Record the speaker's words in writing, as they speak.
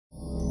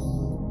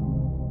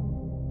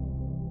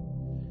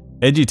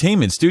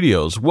Edutainment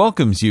Studios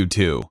welcomes you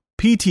to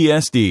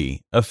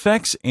PTSD,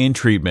 Effects and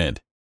Treatment.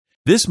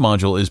 This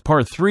module is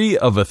part 3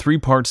 of a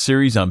 3-part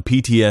series on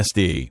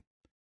PTSD.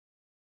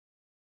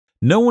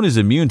 No one is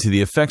immune to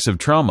the effects of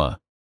trauma,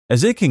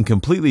 as it can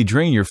completely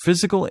drain your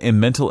physical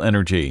and mental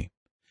energy.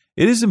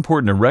 It is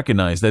important to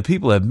recognize that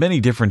people have many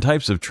different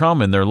types of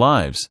trauma in their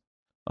lives.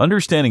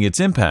 Understanding its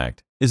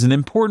impact is an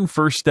important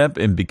first step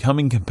in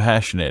becoming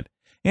compassionate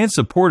and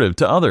supportive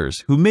to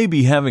others who may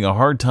be having a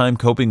hard time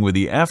coping with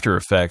the after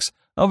effects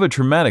of a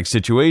traumatic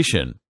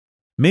situation.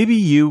 Maybe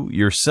you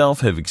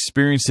yourself have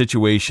experienced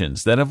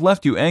situations that have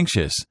left you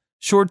anxious,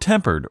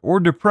 short-tempered, or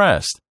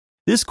depressed.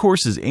 This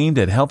course is aimed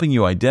at helping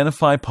you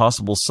identify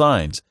possible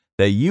signs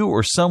that you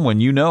or someone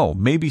you know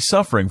may be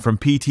suffering from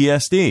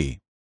PTSD.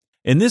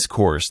 In this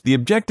course, the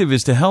objective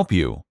is to help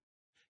you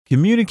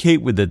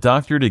communicate with the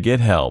doctor to get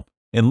help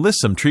and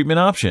list some treatment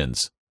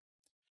options.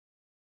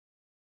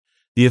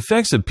 The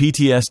effects of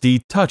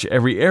PTSD touch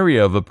every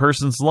area of a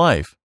person's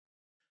life.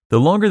 The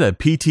longer that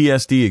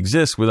PTSD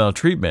exists without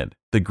treatment,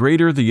 the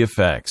greater the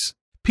effects.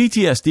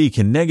 PTSD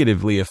can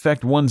negatively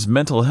affect one's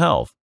mental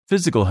health,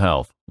 physical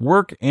health,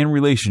 work, and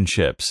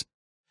relationships.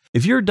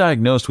 If you're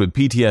diagnosed with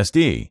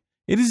PTSD,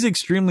 it is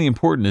extremely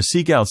important to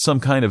seek out some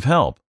kind of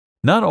help.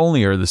 Not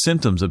only are the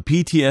symptoms of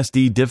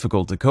PTSD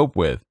difficult to cope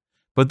with,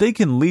 but they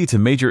can lead to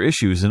major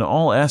issues in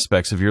all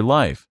aspects of your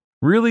life.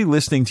 Really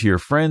listening to your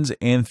friends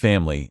and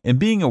family and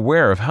being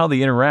aware of how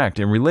they interact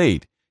and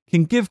relate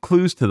can give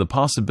clues to the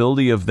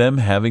possibility of them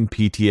having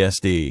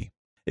PTSD.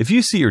 If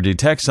you see or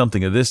detect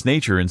something of this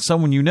nature in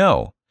someone you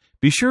know,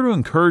 be sure to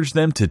encourage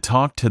them to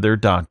talk to their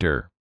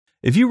doctor.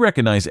 If you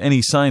recognize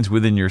any signs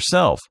within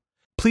yourself,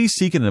 please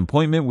seek an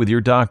appointment with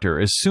your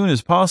doctor as soon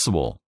as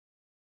possible.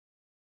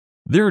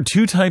 There are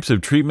 2 types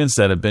of treatments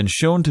that have been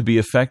shown to be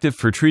effective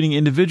for treating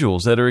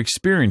individuals that are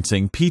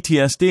experiencing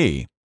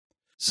PTSD.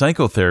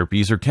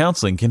 Psychotherapies or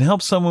counseling can help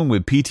someone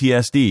with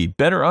PTSD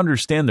better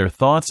understand their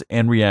thoughts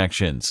and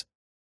reactions,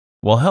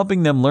 while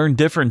helping them learn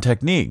different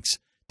techniques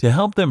to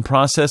help them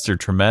process their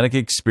traumatic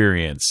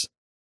experience.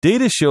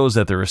 Data shows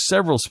that there are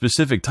several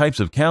specific types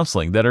of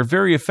counseling that are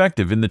very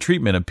effective in the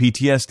treatment of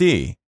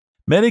PTSD.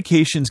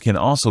 Medications can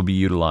also be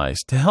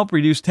utilized to help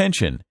reduce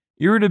tension,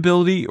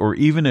 irritability, or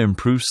even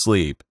improve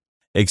sleep.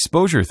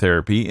 Exposure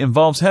therapy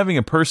involves having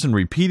a person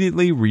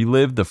repeatedly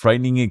relive the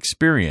frightening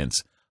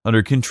experience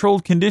under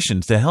controlled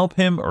conditions to help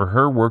him or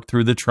her work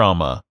through the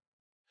trauma.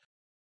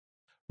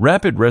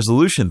 Rapid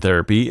resolution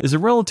therapy is a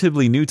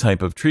relatively new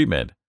type of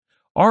treatment.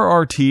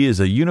 RRT is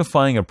a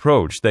unifying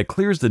approach that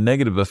clears the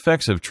negative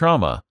effects of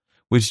trauma,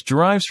 which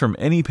derives from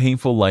any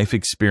painful life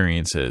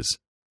experiences.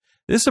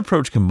 This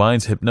approach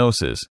combines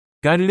hypnosis,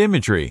 guided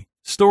imagery,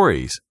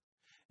 stories,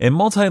 and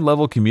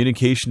multi-level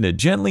communication to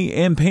gently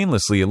and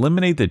painlessly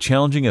eliminate the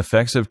challenging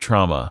effects of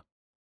trauma,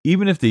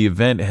 even if the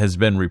event has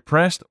been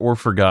repressed or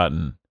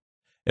forgotten.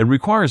 It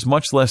requires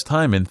much less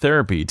time in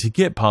therapy to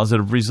get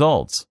positive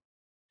results.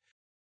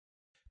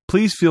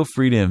 Please feel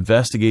free to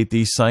investigate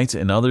these sites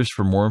and others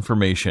for more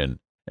information,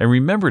 and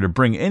remember to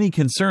bring any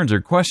concerns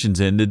or questions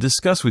in to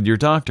discuss with your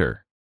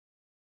doctor.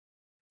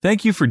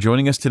 Thank you for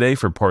joining us today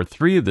for part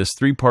 3 of this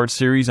 3-part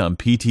series on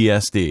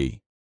PTSD.